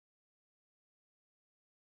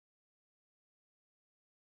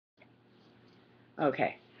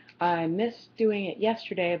Okay. I missed doing it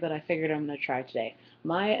yesterday, but I figured I'm going to try today.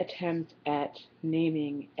 My attempt at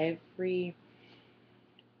naming every,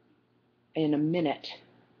 in a minute,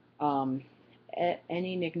 um,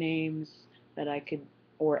 any nicknames that I could,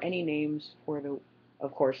 or any names for the,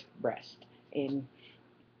 of course, breast, in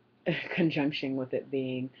conjunction with it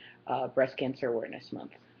being Breast Cancer Awareness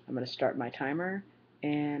Month. I'm going to start my timer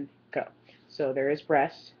and go. So there is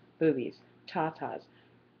breast, boobies, tatas,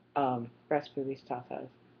 breast, boobies, tatas.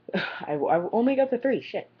 I only got the three.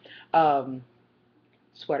 Shit. Um,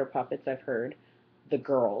 Sweater puppets. I've heard. The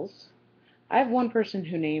girls. I have one person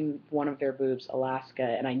who named one of their boobs Alaska,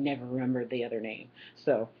 and I never remembered the other name.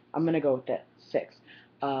 So I'm gonna go with that. Six.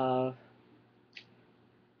 Uh,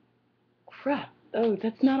 Crap. Oh,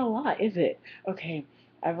 that's not a lot, is it? Okay,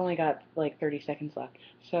 I've only got like 30 seconds left.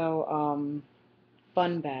 So,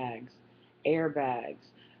 fun bags, airbags,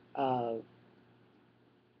 uh,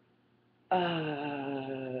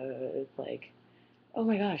 it's like, oh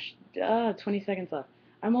my gosh, 20 seconds left.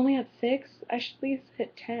 I'm only at six. I should at least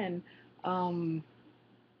hit 10. Um,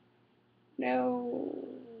 no.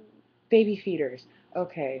 Baby feeders.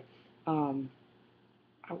 Okay. Um,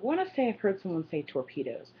 I want to say I've heard someone say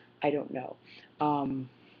torpedoes. I don't know. Um,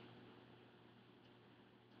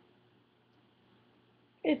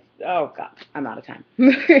 oh god, I'm out of time.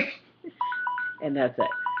 And that's it.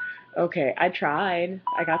 Okay, I tried.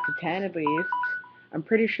 I got to 10 at least. I'm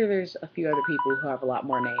pretty sure there's a few other people who have a lot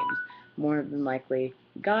more names. More than likely,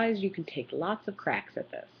 guys, you can take lots of cracks at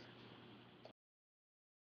this.